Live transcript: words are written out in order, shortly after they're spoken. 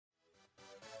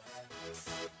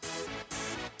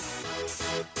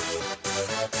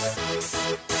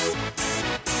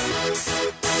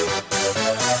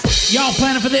Y'all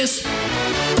planning for this?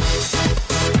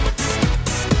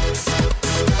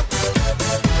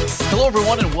 Hello,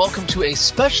 everyone, and welcome to a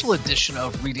special edition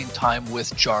of Reading Time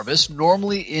with Jarvis.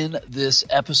 Normally in this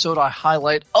episode, I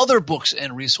highlight other books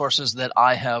and resources that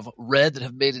I have read that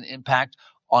have made an impact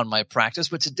on my practice.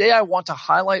 But today I want to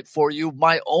highlight for you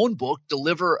my own book,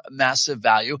 Deliver Massive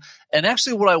Value. And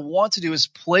actually what I want to do is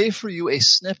play for you a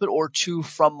snippet or two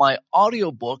from my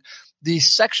audiobook, the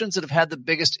sections that have had the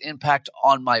biggest impact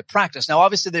on my practice. Now,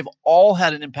 obviously, they've all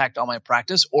had an impact on my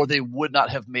practice, or they would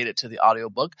not have made it to the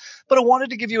audiobook. But I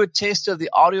wanted to give you a taste of the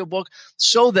audiobook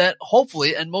so that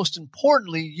hopefully, and most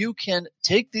importantly, you can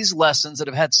take these lessons that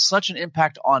have had such an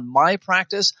impact on my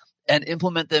practice and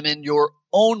implement them in your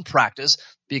own practice.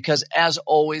 Because as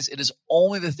always, it is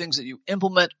only the things that you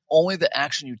implement, only the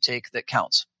action you take that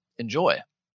counts. Enjoy.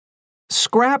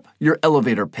 Scrap your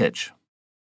elevator pitch.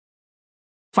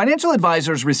 Financial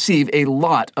advisors receive a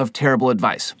lot of terrible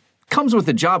advice. Comes with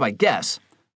the job, I guess.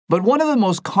 But one of the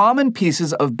most common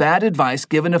pieces of bad advice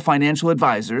given to financial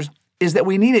advisors is that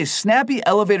we need a snappy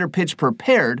elevator pitch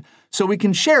prepared so we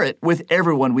can share it with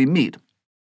everyone we meet.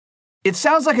 It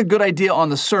sounds like a good idea on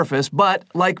the surface, but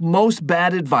like most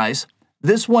bad advice,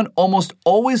 this one almost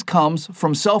always comes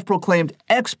from self-proclaimed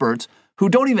experts who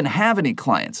don't even have any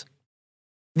clients.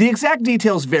 The exact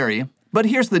details vary, but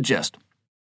here's the gist.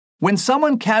 When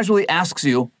someone casually asks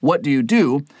you, "What do you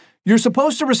do?" you're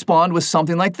supposed to respond with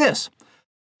something like this.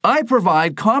 "I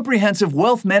provide comprehensive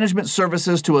wealth management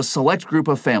services to a select group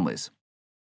of families."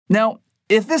 Now,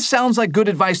 if this sounds like good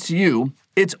advice to you,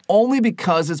 it's only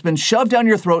because it's been shoved down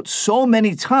your throat so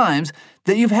many times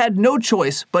that you've had no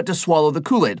choice but to swallow the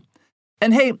Kool-Aid.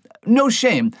 And hey, no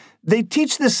shame. They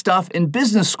teach this stuff in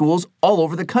business schools all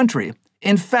over the country.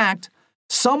 In fact,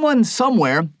 someone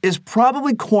somewhere is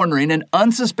probably cornering an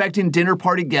unsuspecting dinner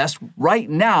party guest right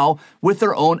now with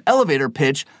their own elevator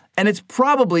pitch, and it's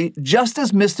probably just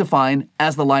as mystifying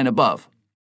as the line above.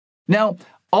 Now,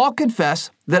 I'll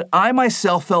confess that I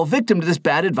myself fell victim to this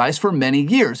bad advice for many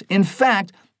years. In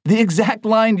fact, the exact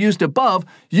line used above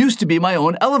used to be my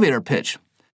own elevator pitch.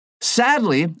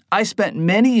 Sadly, I spent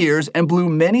many years and blew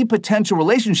many potential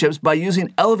relationships by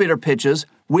using elevator pitches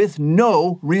with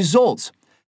no results.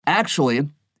 Actually,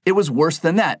 it was worse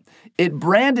than that. It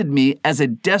branded me as a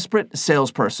desperate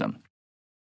salesperson.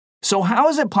 So how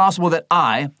is it possible that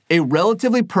I, a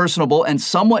relatively personable and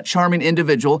somewhat charming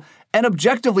individual, and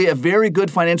objectively a very good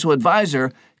financial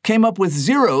advisor, came up with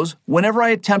zeros whenever I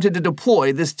attempted to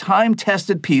deploy this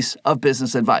time-tested piece of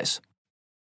business advice?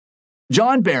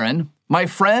 John Barron, my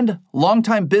friend,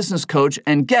 longtime business coach,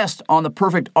 and guest on the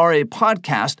Perfect RA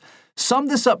podcast, summed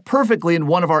this up perfectly in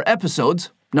one of our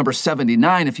episodes, number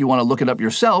 79 if you want to look it up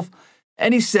yourself,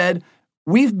 and he said,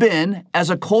 "We've been, as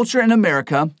a culture in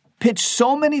America, pitched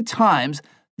so many times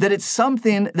that it's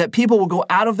something that people will go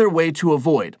out of their way to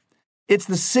avoid. It's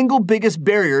the single biggest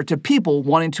barrier to people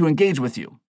wanting to engage with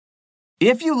you.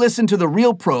 If you listen to the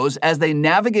real pros as they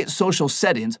navigate social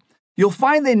settings, you'll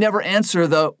find they never answer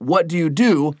the 'what do you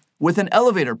do' with an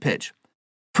elevator pitch.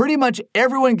 Pretty much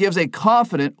everyone gives a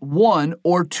confident one-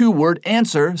 or two-word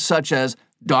answer such as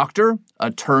doctor,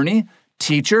 attorney,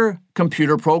 teacher,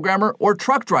 computer programmer, or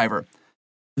truck driver.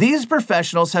 These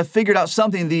professionals have figured out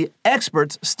something the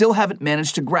experts still haven't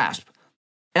managed to grasp.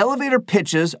 Elevator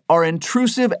pitches are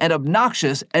intrusive and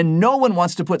obnoxious, and no one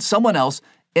wants to put someone else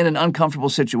in an uncomfortable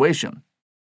situation.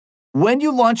 When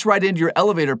you launch right into your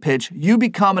elevator pitch, you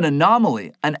become an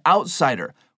anomaly, an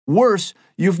outsider. Worse,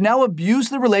 you've now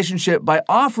abused the relationship by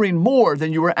offering more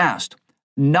than you were asked.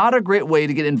 Not a great way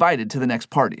to get invited to the next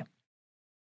party.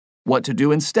 What to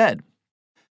do instead?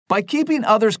 By keeping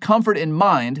others' comfort in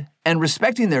mind and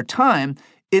respecting their time,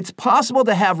 it's possible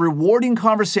to have rewarding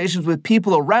conversations with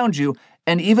people around you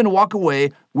and even walk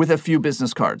away with a few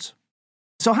business cards.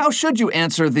 So how should you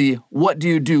answer the "what do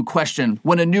you do" question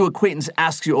when a new acquaintance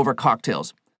asks you over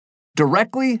cocktails?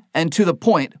 Directly and to the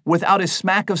point without a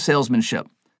smack of salesmanship.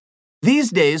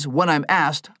 These days, when I'm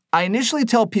asked, I initially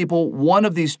tell people one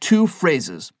of these two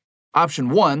phrases. Option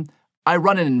 1, I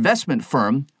run an investment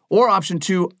firm, or option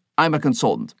 2, I'm a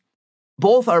consultant.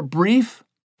 Both are brief,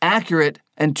 accurate,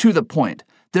 and to the point.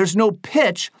 There's no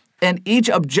pitch, and each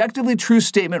objectively true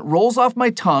statement rolls off my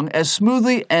tongue as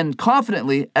smoothly and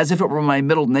confidently as if it were my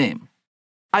middle name.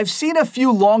 I've seen a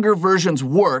few longer versions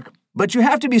work, but you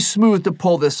have to be smooth to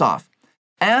pull this off.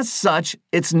 As such,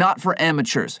 it's not for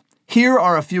amateurs. Here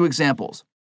are a few examples.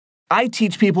 I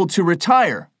teach people to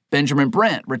retire. Benjamin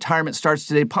Brandt, Retirement Starts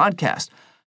Today podcast.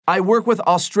 I work with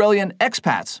Australian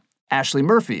expats. Ashley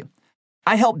Murphy.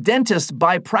 I help dentists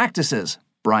buy practices,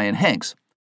 Brian Hanks.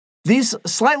 These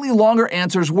slightly longer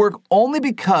answers work only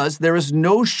because there is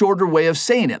no shorter way of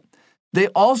saying it. They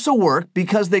also work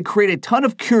because they create a ton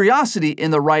of curiosity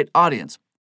in the right audience.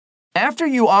 After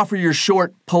you offer your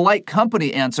short, polite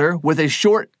company answer with a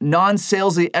short,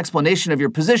 non-salesy explanation of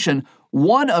your position,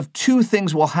 one of two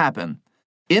things will happen.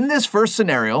 In this first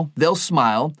scenario, they'll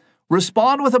smile,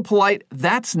 respond with a polite,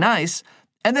 "That's nice,"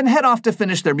 and then head off to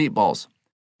finish their meatballs.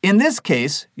 In this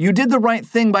case, you did the right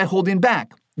thing by holding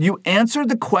back. You answered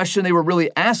the question they were really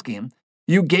asking.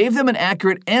 You gave them an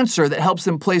accurate answer that helps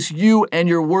them place you and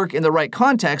your work in the right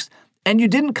context, and you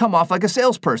didn't come off like a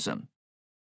salesperson.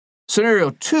 Scenario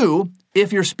 2,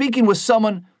 if you're speaking with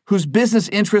someone whose business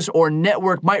interests or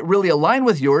network might really align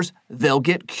with yours, they'll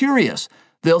get curious.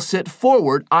 They'll sit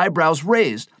forward, eyebrows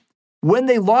raised. When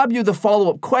they lob you the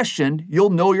follow-up question, you'll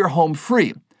know you're home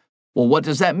free. Well, what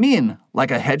does that mean?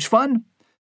 Like a hedge fund?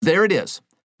 There it is.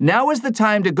 Now is the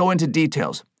time to go into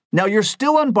details. Now you're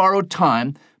still on borrowed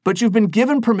time, but you've been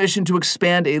given permission to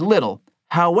expand a little.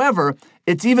 However,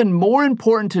 it's even more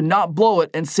important to not blow it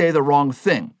and say the wrong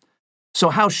thing. So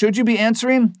how should you be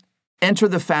answering? Enter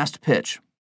the fast pitch.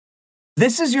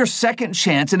 This is your second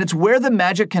chance, and it's where the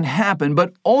magic can happen,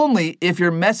 but only if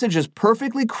your message is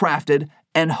perfectly crafted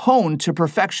and honed to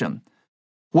perfection.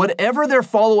 Whatever their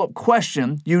follow-up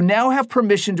question, you now have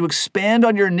permission to expand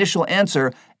on your initial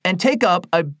answer and take up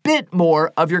a bit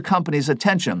more of your company's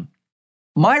attention.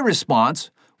 My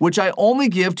response, which I only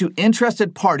give to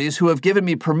interested parties who have given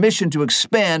me permission to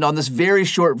expand on this very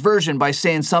short version by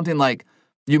saying something like,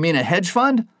 "You mean a hedge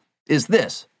fund?" is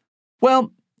this.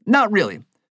 Well, not really.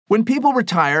 When people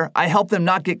retire, I help them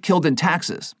not get killed in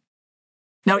taxes.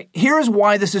 Now, here is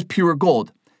why this is pure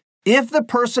gold. If the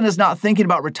person is not thinking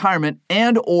about retirement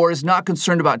and/or is not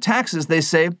concerned about taxes, they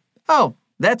say, "Oh,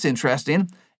 that's interesting,"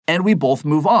 and we both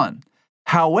move on.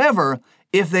 However,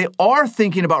 if they are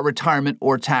thinking about retirement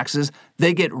or taxes,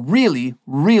 they get really,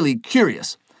 really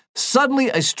curious. Suddenly,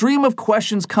 a stream of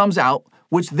questions comes out,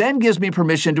 which then gives me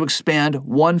permission to expand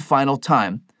one final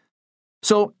time.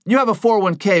 So, you have a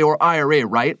 401k or IRA,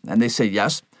 right? And they say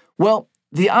yes. Well,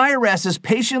 the IRS is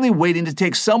patiently waiting to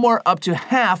take somewhere up to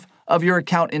half of your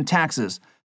account in taxes.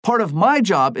 Part of my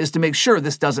job is to make sure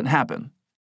this doesn't happen.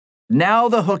 Now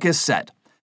the hook is set.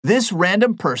 This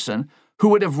random person, who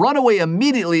would have run away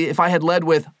immediately if I had led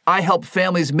with, "I help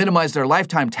families minimize their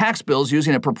lifetime tax bills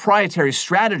using a proprietary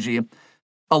strategy,"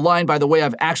 a line, by the way,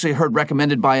 I've actually heard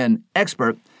recommended by an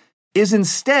expert, is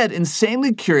instead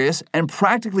insanely curious and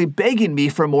practically begging me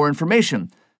for more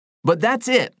information. But that's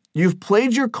it. You've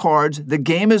played your cards, the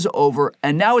game is over,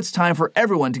 and now it's time for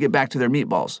everyone to get back to their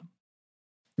meatballs.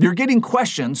 You're getting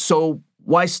questions, so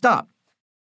why stop?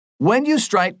 When you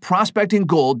strike prospecting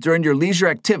gold during your leisure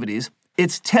activities,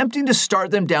 it's tempting to start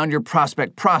them down your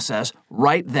prospect process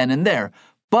right then and there.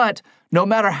 But no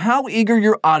matter how eager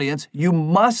your audience, you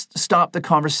must stop the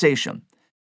conversation.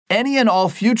 Any and all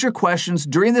future questions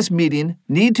during this meeting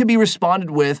need to be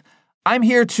responded with, "I'm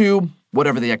here to,"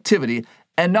 whatever the activity,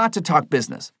 and not to talk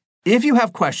business. If you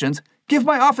have questions, give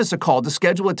my office a call to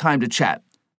schedule a time to chat.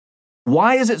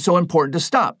 Why is it so important to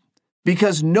stop?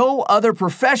 Because no other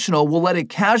professional will let a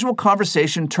casual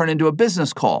conversation turn into a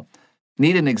business call.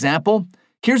 Need an example?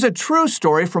 Here's a true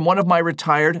story from one of my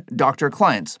retired doctor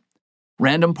clients.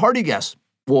 Random party guest.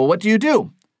 Well, what do you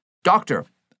do? Doctor.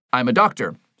 I'm a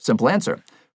doctor. Simple answer.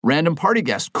 Random party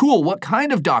guest. Cool, what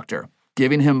kind of doctor?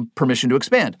 Giving him permission to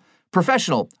expand.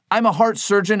 Professional. I'm a heart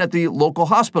surgeon at the local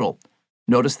hospital.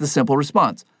 Notice the simple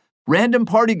response. Random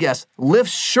party guest.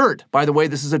 Lifts shirt. By the way,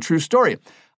 this is a true story.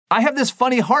 I have this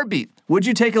funny heartbeat. Would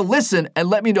you take a listen and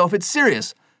let me know if it's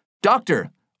serious? Doctor,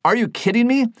 are you kidding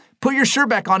me? Put your shirt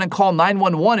back on and call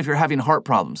 911 if you're having heart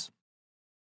problems.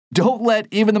 Don't let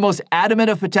even the most adamant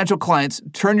of potential clients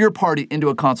turn your party into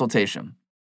a consultation.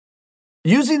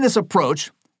 Using this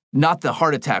approach, not the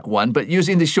heart attack one, but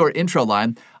using the short intro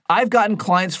line, I've gotten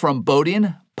clients from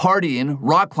boating, partying,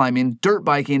 rock climbing, dirt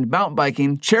biking, mountain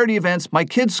biking, charity events, my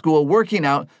kids' school, working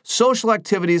out, social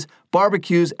activities,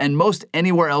 barbecues, and most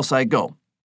anywhere else I go.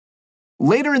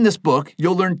 Later in this book,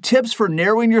 you'll learn tips for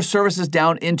narrowing your services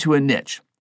down into a niche.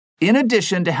 In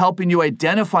addition to helping you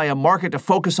identify a market to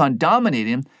focus on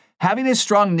dominating, having a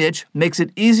strong niche makes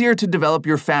it easier to develop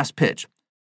your fast pitch.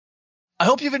 I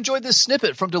hope you've enjoyed this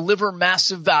snippet from Deliver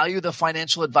Massive Value, the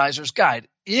Financial Advisor's Guide.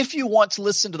 If you want to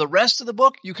listen to the rest of the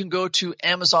book, you can go to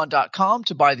Amazon.com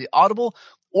to buy the Audible,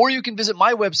 or you can visit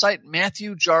my website,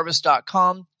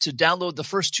 MatthewJarvis.com, to download the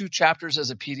first 2 chapters as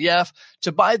a PDF,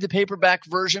 to buy the paperback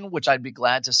version, which I'd be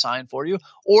glad to sign for you,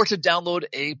 or to download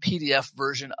a PDF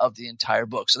version of the entire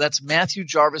book. So that's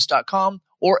MatthewJarvis.com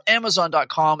or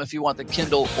Amazon.com if you want the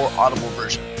Kindle or Audible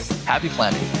version. Happy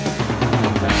planning.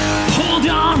 Hold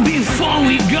on before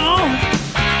we go.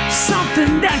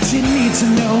 Something that you need to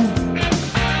know.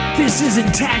 This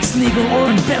isn't tax, legal, or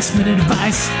investment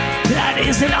advice. That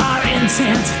isn't our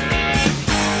intent.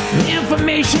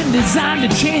 Information designed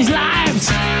to change lives.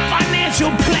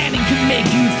 Financial planning can make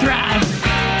you thrive.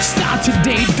 Start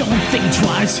today, don't think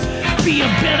twice. Be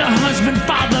a better husband,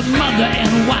 father, mother,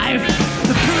 and wife.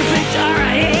 The perfect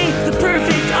RIA, the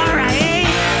perfect RIA.